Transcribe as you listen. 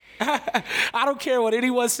I don't care what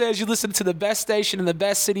anyone says. You listen to the best station in the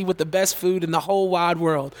best city with the best food in the whole wide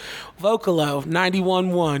world. Vocalo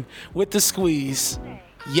 91.1 with the squeeze.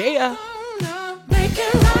 Yeah. Make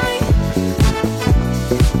it right.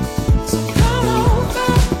 So come over.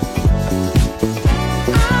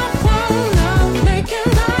 I wanna make it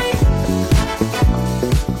right.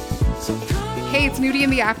 So come over. Hey, it's Nudie in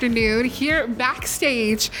the afternoon here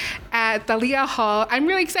backstage at Thalia Hall. I'm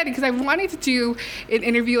really excited because I wanted to do an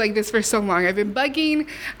interview like this for so long. I've been bugging.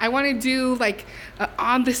 I want to do like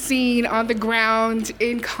on the scene, on the ground,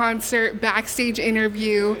 in concert, backstage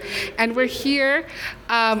interview. And we're here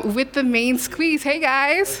with the main squeeze. Hey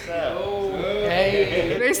guys.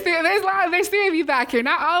 Hey. There's three of you back here.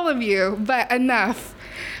 Not all of you, but enough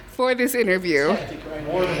for this interview.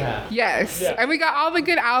 More than half. Yes. Yeah. And we got all the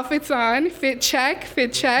good outfits on. Fit check.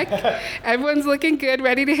 Everyone's looking good,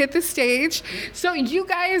 ready to hit the stage. So you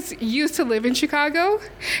guys used to live in Chicago,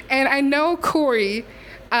 and I know Corey,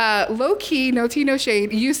 low key, no tea, no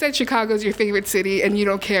shade, you said Chicago's your favorite city and you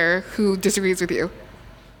don't care who disagrees with you.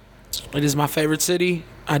 It is my favorite city.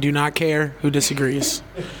 I do not care who disagrees.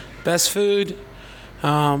 Best food,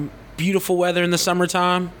 beautiful weather in the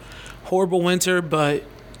summertime, horrible winter, but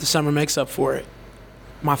the summer makes up for it.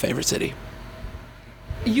 My favorite city.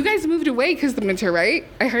 You guys moved away because of the winter, right?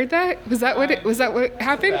 I heard that. Was that what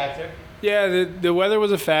happened? Yeah, the weather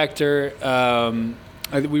was a factor.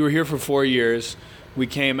 We were here for 4 years. We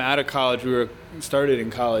came out of college. We started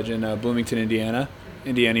in college in Bloomington, Indiana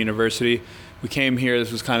University. We came here.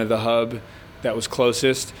 This was kind of the hub that was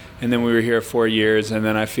closest, and then we were here 4 years. And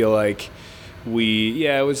then I feel like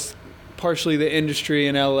it was partially the industry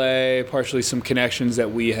in LA, partially some connections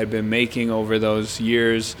that we had been making over those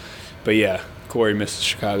years. But yeah, Corey misses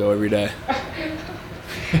Chicago every day.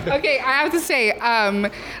 Okay, I have to say,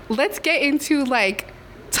 let's get into like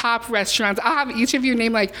top restaurants. I'll have each of you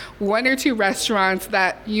name like one or two restaurants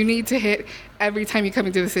that you need to hit every time you come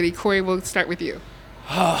into the city. Corey, we'll start with you.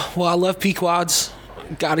 Well, I love Pequod's.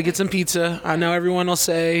 Got to get some pizza. I know everyone will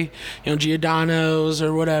say, Giordano's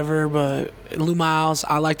or whatever, but Lou Miles,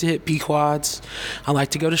 I like to hit Pequod's. I like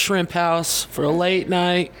to go to Shrimp House for a late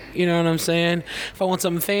night. You know what I'm saying? If I want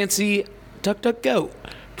something fancy, Duck Duck Goat.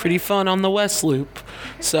 Pretty fun on the West Loop.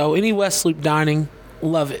 So any West Loop dining,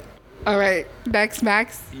 love it. All right, next,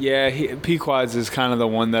 Max. Yeah, Pequod's is kind of the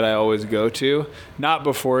one that I always go to. Not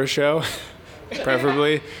before a show,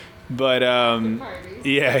 preferably. But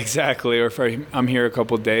yeah, exactly. Or if I'm here a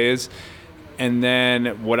couple days. And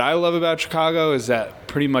then what I love about Chicago is that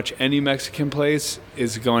pretty much any Mexican place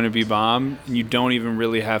is going to be bomb. And you don't even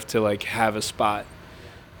really have to like have a spot.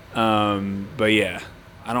 But yeah,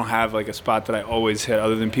 I don't have like a spot that I always hit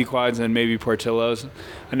other than Pequod's and maybe Portillo's.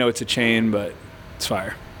 I know it's a chain, but it's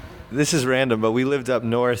fire. This is random, but we lived up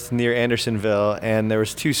north near Andersonville, and there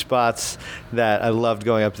was two spots that I loved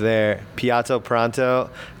going up there. Piatto Pronto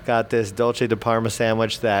got this Dolce de Parma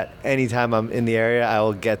sandwich that anytime I'm in the area, I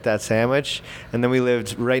will get that sandwich. And then we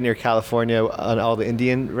lived right near California on all the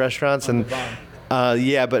Indian restaurants. On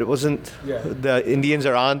yeah, but it wasn't. Yeah. The Indians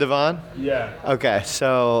are on Devon? Yeah. Okay,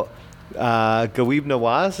 so Gawib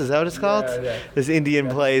Nawaz, is that what it's called? Yeah. This Indian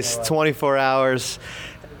place, 24 hours.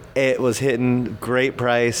 It was hitting, great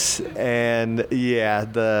price, and yeah,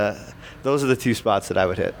 those are the two spots that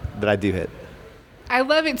I do hit. I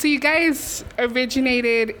love it. So you guys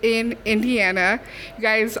originated in Indiana. You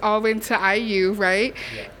guys all went to IU, right?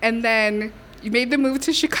 Yeah. And then you made the move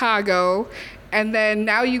to Chicago, and then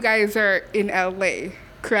now you guys are in LA,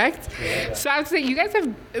 correct? Yeah. So I would say you guys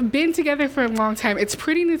have been together for a long time. It's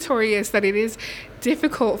pretty notorious that it is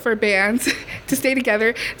difficult for bands to stay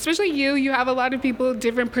together, especially you. You have a lot of people,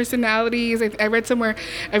 different personalities. I read somewhere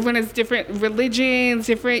everyone has different religions,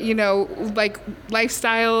 different, like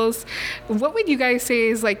lifestyles. What would you guys say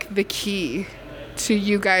is like the key to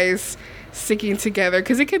you guys sticking together?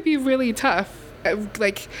 Because it could be really tough,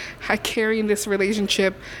 like carrying this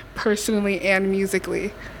relationship personally and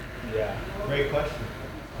musically. Yeah, great question.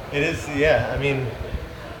 It is, yeah. I mean,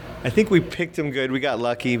 I think we picked him good. We got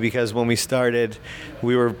lucky because when we started,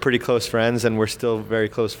 we were pretty close friends, and we're still very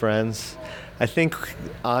close friends. I think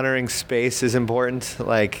honoring space is important.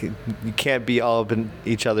 Like, you can't be all up in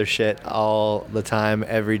each other's shit all the time,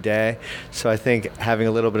 every day. So I think having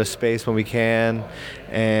a little bit of space when we can,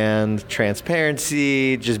 and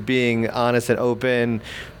transparency, just being honest and open.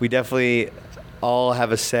 We definitely all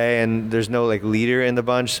have a say, and there's no like leader in the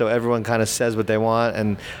bunch, so everyone kind of says what they want,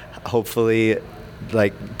 and hopefully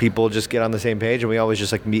like people just get on the same page, and we always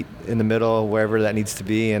just like meet in the middle wherever that needs to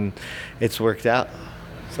be, and it's worked out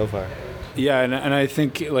so far. Yeah, and I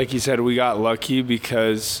think, like you said, we got lucky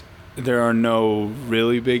because there are no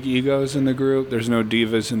really big egos in the group. There's no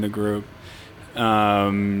divas in the group.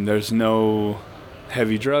 There's no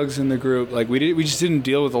heavy drugs in the group. Like we just didn't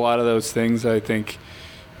deal with a lot of those things that I think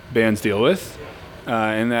bands deal with,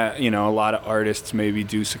 and that a lot of artists maybe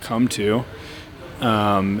do succumb to.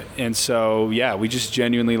 And so we just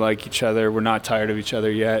genuinely like each other. We're not tired of each other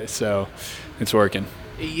yet, so it's working.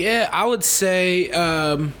 Yeah, I would say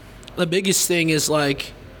the biggest thing is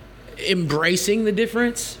like embracing the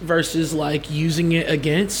difference versus like using it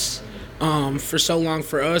against. For so long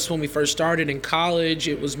for us, when we first started in college,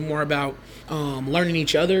 it was more about learning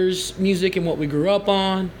each other's music and what we grew up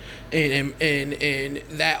on, and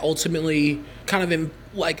that ultimately kind of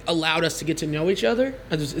allowed us to get to know each other.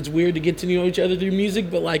 It's weird to get to know each other through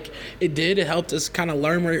music, but like it helped us kind of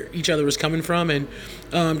learn where each other was coming from, and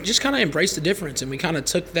just kind of embrace the difference. And we kind of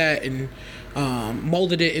took that and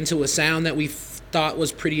molded it into a sound that we thought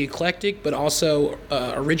was pretty eclectic, but also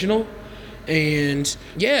original. And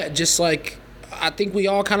just like I think we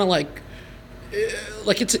all kind of like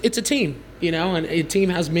it's a team, and a team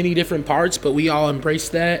has many different parts, but we all embrace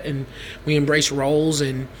that, and we embrace roles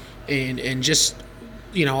and just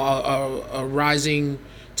a rising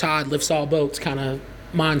tide lifts all boats kind of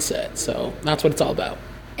mindset. So that's what it's all about.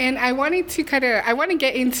 And I want to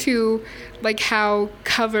get into like how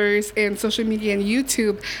covers and social media and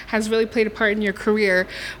YouTube has really played a part in your career,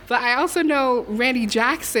 but I also know Randy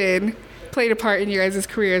Jackson played a part in your guys'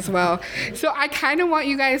 career as well. So I kind of want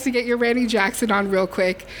you guys to get your Randy Jackson on real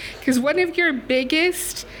quick, because one of your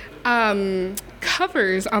biggest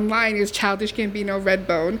covers online is Childish Gambino,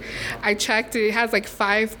 Redbone. I checked, it has like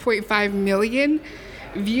 5.5 million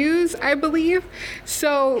views, I believe.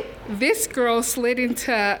 So this girl slid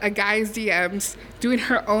into a guy's DMs doing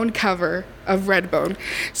her own cover of Redbone.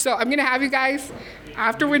 So I'm gonna have you guys,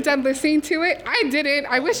 after we're done listening to it, I didn't.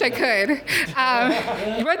 I wish I could.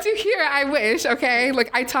 But to hear, I wish, okay? Like,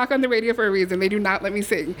 I talk on the radio for a reason. They do not let me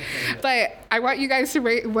sing. But I want you guys to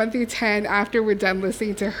rate 1 through 10 after we're done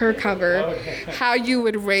listening to her cover, how you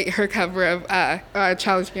would rate her cover of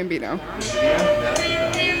Childish Gambino.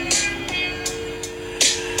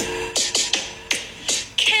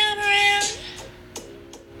 Cameron.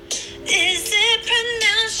 Is it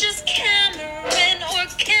pronounced just Cameron or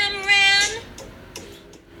Cameron?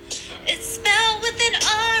 It's spelled with an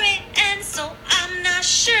R-A-N, so I'm not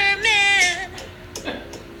sure, man.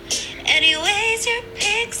 Anyways, your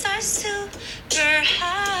pics are super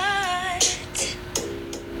hot.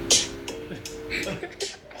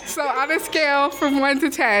 So on a scale from 1 to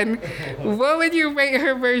 10, what would you rate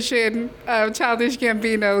her version of Childish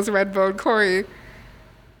Gambino's Redbone, Corey?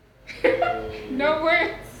 No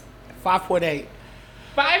words. 5.8.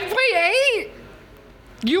 5.8?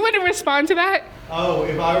 You wouldn't respond to that? Oh,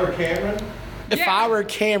 if I were Cameron? If I were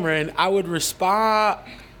Cameron, I would respond.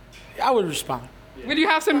 Would you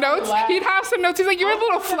have some notes? He'd have some notes. He's like, you're a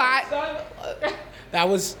little flat. That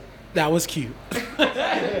was cute.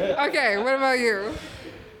 Okay, what about you?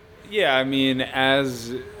 Yeah, I mean,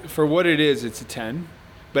 as for what it is, it's a 10.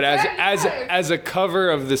 But as a cover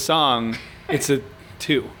of the song, it's a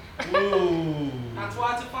 2. Ooh. That's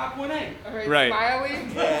why it's a 5.8. Right. Smiley?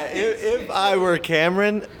 Yeah, if I were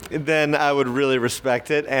Cameron, then I would really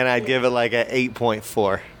respect it, and I'd give it like an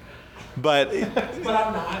 8.4. But I'm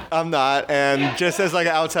not. I'm not, and just as like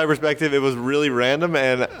an outside perspective, it was really random,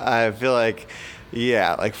 and I feel like,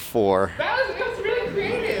 like 4. It was really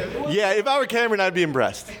creative. Yeah, if I were Cameron, I'd be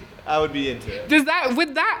impressed. I would be into it.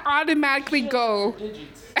 Would that automatically go?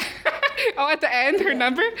 Oh, at the end, her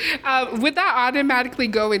number? Would that automatically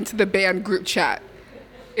go into the band group chat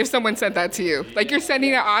if someone sent that to you? Like, you're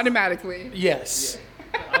sending it automatically? Yes.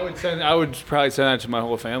 I would probably send that to my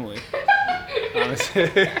whole family.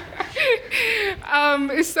 Honestly.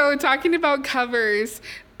 So talking about covers,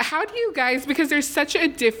 how do you guys, because there's such a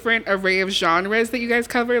different array of genres that you guys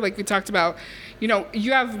cover, like we talked about,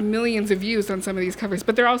 you have millions of views on some of these covers,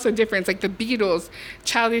 but they're also different. It's like the Beatles,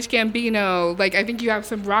 Childish Gambino, like I think you have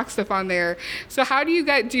some rock stuff on there. So how do you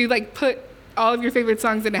like put all of your favorite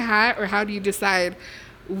songs in a hat, or how do you decide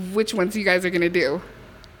which ones you guys are gonna do?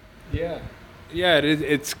 Yeah,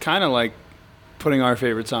 it's kind of like putting our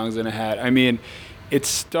favorite songs in a hat. I mean, it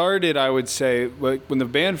started, I would say, like when the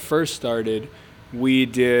band first started, we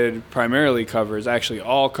did primarily covers, actually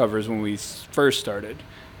all covers when we first started,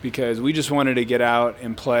 because we just wanted to get out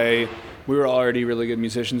and play. We were already really good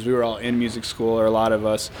musicians. We were all in music school, or a lot of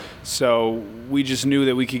us. So we just knew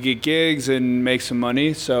that we could get gigs and make some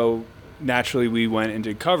money. So naturally we went and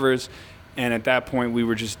did covers. And at that point we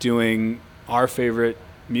were just doing our favorite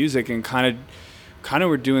music, and kind of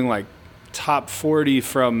were doing like top 40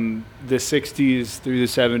 from the 60s through the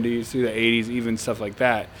 70s through the 80s, even stuff like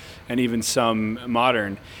that, and even some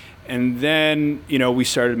modern. And then, you know, we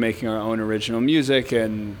started making our own original music,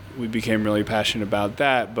 and we became really passionate about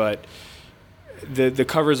that. But the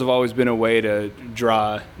covers have always been a way to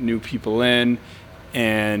draw new people in.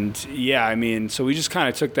 And yeah, I mean, so we just kind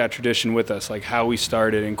of took that tradition with us, like how we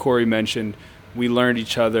started. And Corey mentioned we learned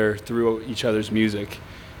each other through each other's music.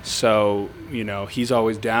 So, you know, he's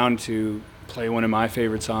always down to play one of my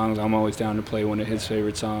favorite songs. I'm always down to play one of his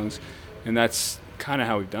favorite songs. And that's kind of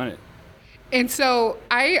how we've done it. And so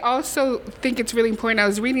I also think it's really important. I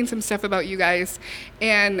was reading some stuff about you guys,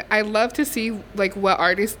 and I love to see like what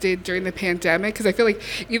artists did during the pandemic, because I feel like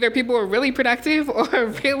either people were really productive or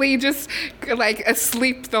really just like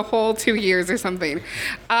asleep the whole 2 years or something.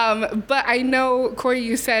 But I know, Corey,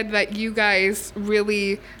 you said that you guys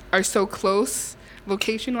really are so close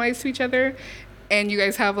location-wise to each other, and you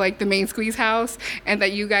guys have like the Main Squeeze house, and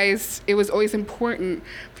that you guys, it was always important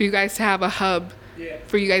for you guys to have a hub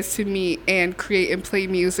for you guys to meet and create and play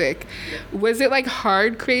music. Was it like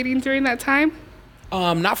hard creating during that time?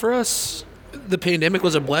 Not for us. The pandemic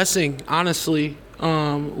was a blessing, honestly.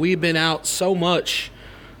 We've been out so much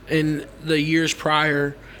in the years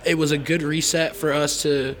prior. It was a good reset for us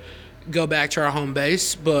to go back to our home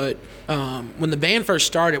base. But when the band first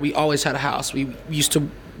started, we always had a house. We used to,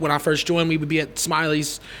 when I first joined, we would be at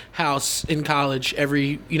Smiley's house in college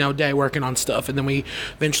every, day working on stuff. And then we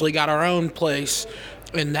eventually got our own place,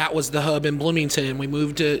 and that was the hub in Bloomington. We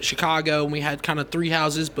moved to Chicago, and we had kind of 3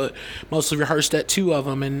 houses, but mostly rehearsed at 2 of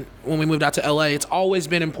them. And when we moved out to LA, it's always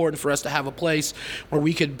been important for us to have a place where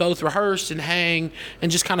we could both rehearse and hang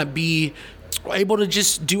and just kind of be able to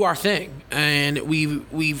just do our thing. And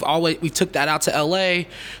we took that out to LA.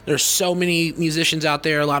 There's so many musicians out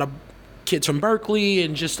there, a lot of kids from Berkeley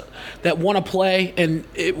and just that want to play. And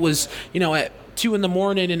it was, at 2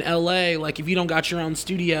 a.m. in LA, like if you don't got your own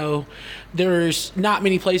studio, there's not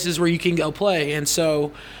many places where you can go play. And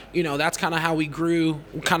so, that's kind of how we grew.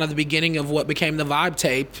 Kind of the beginning of what became the Vibe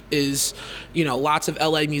Tape is, lots of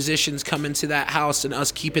LA musicians coming to that house and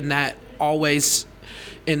us keeping that always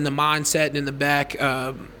in the mindset and in the back.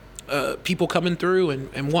 People coming through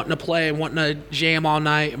and wanting to play and wanting to jam all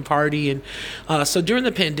night and party. And so during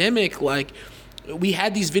the pandemic, like, we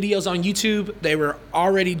had these videos on YouTube. They were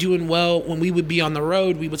already doing well. When we would be on the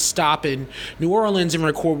road, we would stop in New Orleans and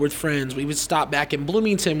record with friends. We would stop back in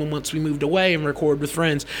Bloomington once we moved away and record with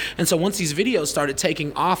friends. And so once these videos started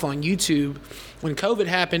taking off on YouTube, when COVID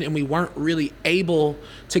happened and we weren't really able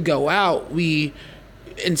to go out,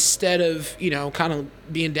 instead of, kind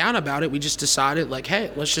of being down about it, we just decided, like,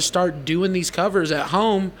 hey, let's just start doing these covers at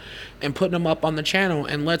home and putting them up on the channel,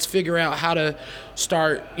 and let's figure out how to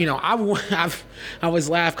start. I always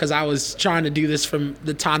laugh because I was trying to do this from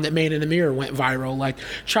the time that Man in the Mirror went viral, like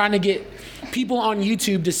trying to get people on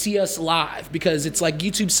YouTube to see us live, because it's like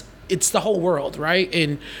it's the whole world, right?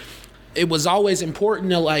 And it was always important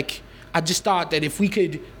to, like, I just thought that if we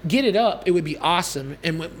could get it up, it would be awesome.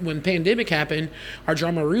 And when pandemic happened, our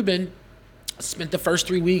drummer Ruben spent the first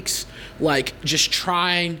 3 weeks like just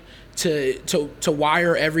trying to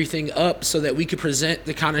wire everything up so that we could present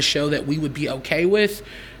the kind of show that we would be okay with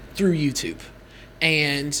through YouTube.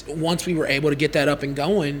 And once we were able to get that up and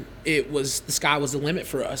going, the sky was the limit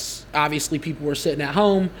for us. Obviously, people were sitting at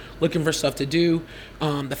home looking for stuff to do.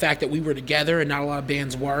 The fact that we were together and not a lot of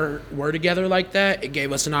bands were together like that, it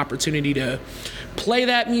gave us an opportunity to play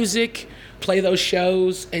that music, play those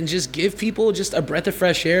shows, and just give people just a breath of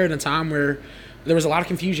fresh air in a time where there was a lot of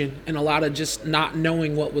confusion and a lot of just not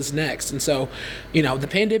knowing what was next. And so, the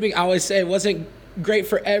pandemic, I always say, it wasn't great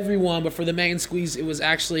for everyone, but for the Main Squeeze, it was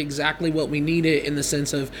actually exactly what we needed, in the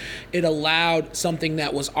sense of it allowed something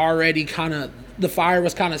that was already the fire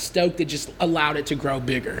was kind of stoked. It just allowed it to grow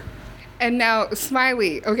bigger. And now,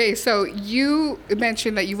 Smiley, okay, so you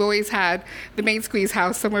mentioned that you've always had the Main Squeeze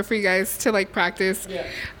house somewhere for you guys to like practice. Yeah.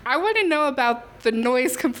 I want to know about the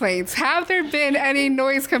noise complaints. Have there been any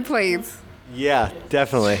noise complaints? Yeah,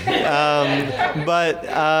 definitely.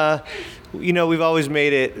 But we've always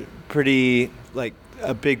made it pretty, like,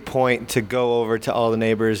 a big point to go over to all the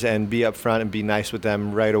neighbors and be upfront and be nice with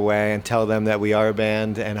them right away and tell them that we are a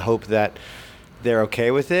band and hope that they're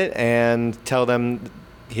okay with it, and tell them,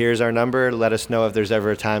 here's our number, let us know if there's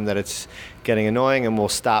ever a time that it's getting annoying, and we'll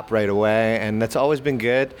stop right away. And that's always been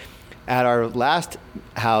good. At our last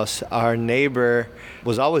house, our neighbor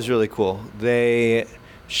was always really cool. They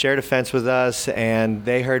shared a fence with us, and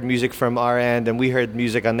they heard music from our end, and we heard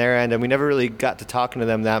music on their end, and we never really got to talking to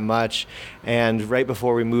them that much. And right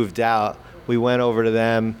before we moved out, we went over to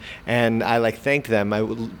them, and I thanked them.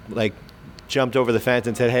 I jumped over the fence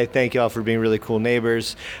and said, hey, thank you all for being really cool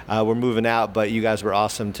neighbors. We're moving out, but you guys were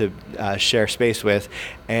awesome to share space with.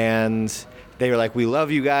 And they were like, we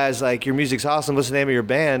love you guys. Like, your music's awesome. What's the name of your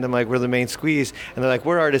band? I'm like, we're the Main Squeeze. And they're like,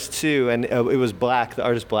 we're artists too. And it was Black, the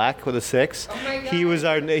artist Black with a 6. Oh my God. He was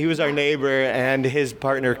our neighbor, and his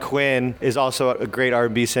partner Quinn is also a great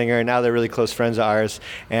R&B singer. And now they're really close friends of ours.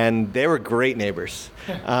 And they were great neighbors.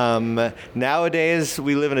 Nowadays,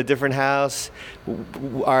 we live in a different house.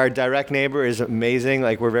 Our direct neighbor is amazing.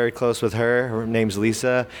 Like, we're very close with her. Her name's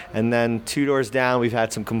Lisa. And then 2 doors down, we've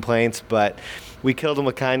had some complaints, but we killed them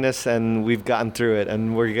with kindness, and we've gotten through it,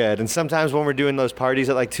 and we're good. And sometimes when we're doing those parties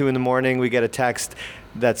at like 2 a.m, we get a text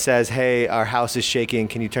that says, hey, our house is shaking.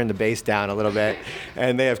 Can you turn the bass down a little bit?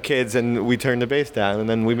 And they have kids, and we turn the bass down, and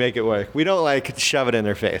then we make it work. We don't like shove it in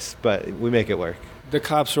their face, but we make it work. The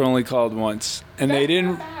cops were only called once, and they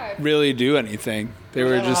didn't really do anything. They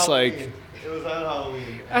were just like... It was on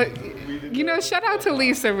Halloween. Shout out to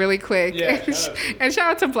Lisa really quick. Yeah, and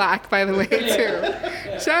shout out to Black, by the way,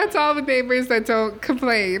 too. Shout out to all the neighbors that don't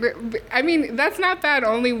complain. I mean, that's not bad.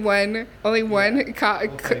 Only one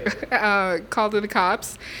called to the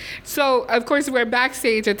cops. So, of course, we're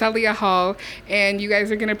backstage at Thalia Hall, and you guys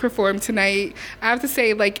are going to perform tonight. I have to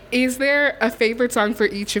say, like, is there a favorite song for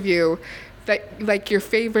each of you that, like, your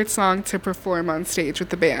favorite song to perform on stage with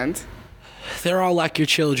the band? They're all like your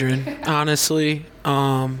children, honestly.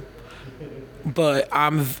 But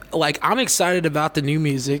I'm excited about the new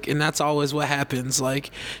music, and that's always what happens. Like,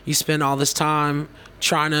 you spend all this time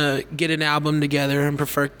trying to get an album together and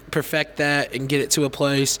perfect that and get it to a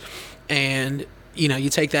place, and you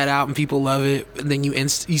take that out and people love it, and then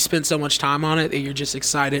you spend so much time on it that you're just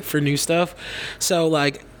excited for new stuff. So,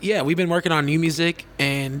 like, yeah, we've been working on new music,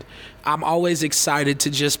 and I'm always excited to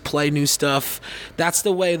just play new stuff. That's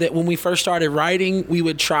the way that when we first started writing, we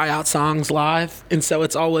would try out songs live. And so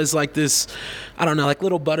it's always like this, I don't know, like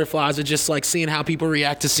little butterflies of just like seeing how people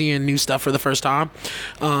react to seeing new stuff for the first time.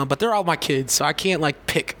 But they're all my kids, so I can't like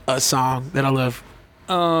pick a song that I love.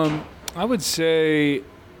 I would say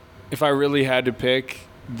if I really had to pick,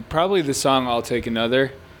 probably the song I'll Take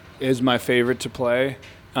Another is my favorite to play.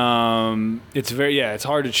 It's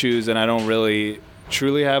hard to choose, and I don't really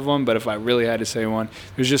truly have one, but if I really had to say one,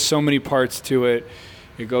 there's just so many parts to it.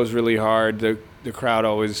 It goes really hard. The crowd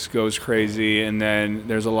always goes crazy, and then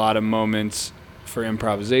there's a lot of moments for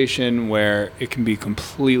improvisation where it can be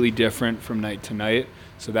completely different from night to night.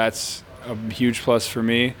 So that's a huge plus for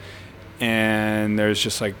me. And there's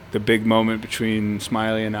just like the big moment between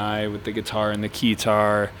Smiley and I with the guitar and the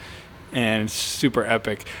keytar, and it's super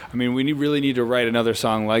epic. I mean, we really need to write another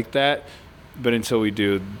song like that, but until we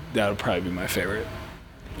do, that'll probably be my favorite.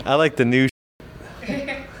 I like the new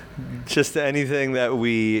just anything that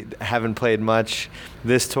we haven't played much.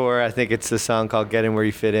 This tour, I think it's the song called Get In Where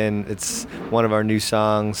You Fit In. It's one of our new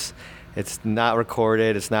songs. It's not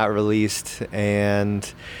recorded, it's not released,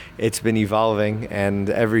 and it's been evolving. And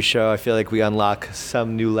every show, I feel like we unlock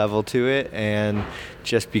some new level to it. And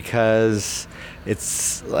just because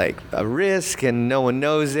it's like a risk and no one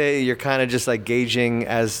knows it, you're kind of just like gauging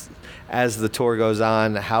as the tour goes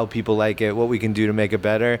on, how people like it, what we can do to make it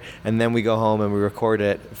better, and then we go home and we record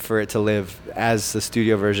it for it to live as the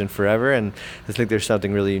studio version forever. And I think there's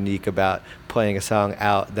something really unique about playing a song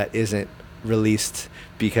out that isn't released,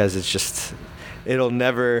 because it'll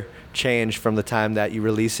never change from the time that you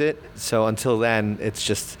release it. So until then,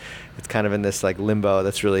 it's kind of in this like limbo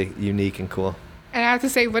that's really unique and cool. And I have to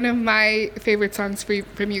say, one of my favorite songs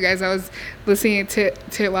from you guys, I was listening to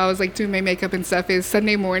it while I was like doing my makeup and stuff, is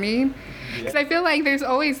Sunday Morning. Because I feel like there's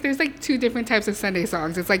like 2 different types of Sunday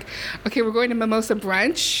songs. It's like, okay, we're going to mimosa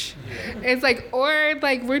brunch. It's like, or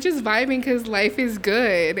like we're just vibing because life is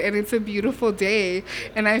good and it's a beautiful day.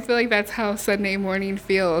 And I feel like that's how Sunday Morning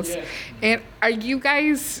feels. Yeah. And are you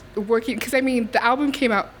guys working? Because I mean, the album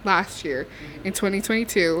came out last year in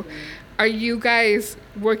 2022. Are you guys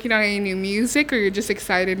working on any new music, or you're just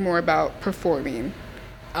excited more about performing?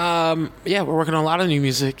 Yeah, we're working on a lot of new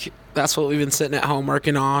music. That's what we've been sitting at home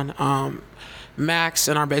working on. Max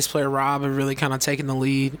and our bass player Rob have really kind of taken the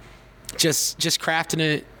lead, just crafting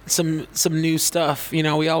it, some new stuff.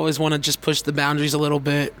 We always want to just push the boundaries a little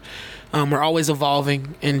bit. We're always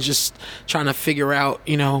evolving and just trying to figure out,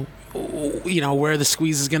 where the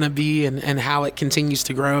squeeze is going to be and how it continues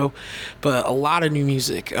to grow. But a lot of new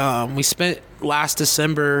music. We spent last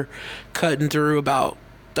December cutting through about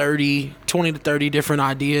 20 to 30 different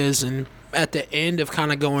ideas, and at the end of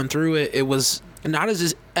kind of going through it, it was not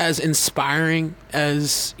as inspiring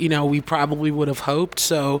as we probably would have hoped.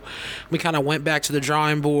 So we kind of went back to the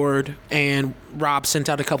drawing board, and Rob sent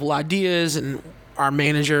out a couple ideas, and our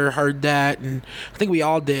manager heard that, and I think we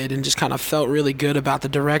all did, and just kind of felt really good about the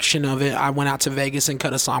direction of it. I went out to Vegas and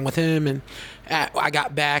cut a song with him, and I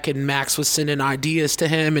got back, and Max was sending ideas to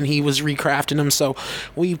him, and he was recrafting them. So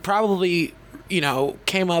we probably,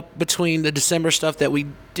 came up between the December stuff that we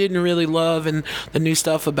didn't really love and the new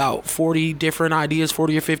stuff about 40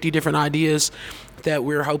 or 50 different ideas that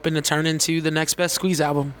we're hoping to turn into the next Best Squeeze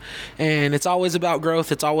album. And it's always about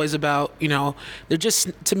growth. It's always about, they're just,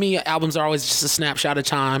 to me, albums are always just a snapshot of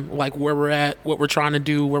time, like where we're at, what we're trying to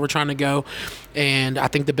do, where we're trying to go. And I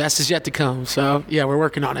think the best is yet to come. So, yeah, we're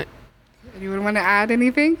working on it. Anyone want to add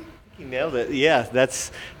anything? You nailed it. Yeah,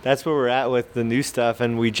 that's where we're at with the new stuff,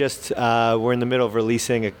 and we just we're in the middle of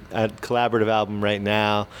releasing a collaborative album right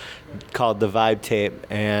now called The Vibe Tape,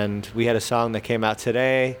 and we had a song that came out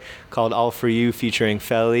today called All For You featuring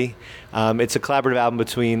Thalia. It's a collaborative album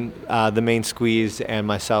between the main Squeeze and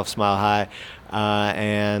myself, Smile High,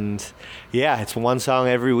 and yeah, it's one song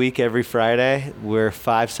every week, every Friday. We're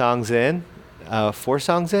 5 songs in, 4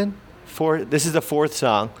 songs in. This is the 4th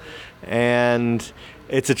song, and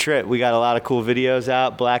it's a trip. We got a lot of cool videos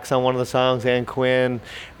out. Black's on one of the songs, and Quinn.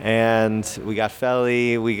 And we got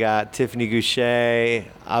Felly. We got Tiffany Goucher.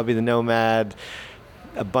 I'll Be the Nomad.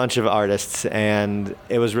 A bunch of artists. And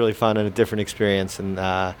it was really fun and a different experience. And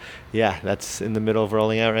yeah, that's in the middle of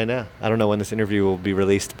rolling out right now. I don't know when this interview will be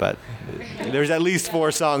released, but there's at least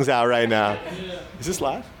 4 songs out right now. Is this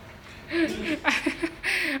live?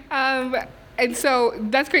 And so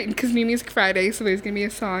that's great because New Music Friday, so there's going to be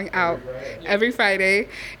a song out every Friday.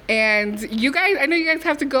 And you guys, I know you guys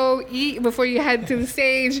have to go eat before you head to the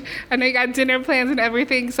stage. I know you got dinner plans and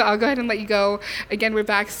everything, so I'll go ahead and let you go. Again, we're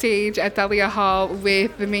backstage at Thalia Hall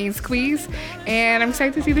with the main Squeeze, and I'm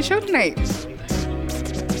excited to see the show tonight.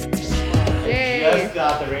 Yay! Just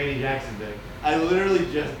got the Randy Jackson thing. I literally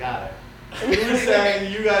just got it. We were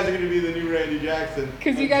saying you guys are going to be the new Randy Jackson.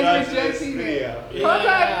 Because you guys were just seeing it. Hold on,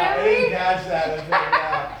 I didn't really? catch that until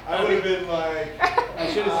now. I would have been like, I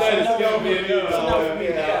should have said it's no for me.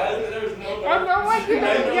 Oh, no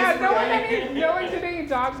one did any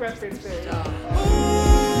dog references.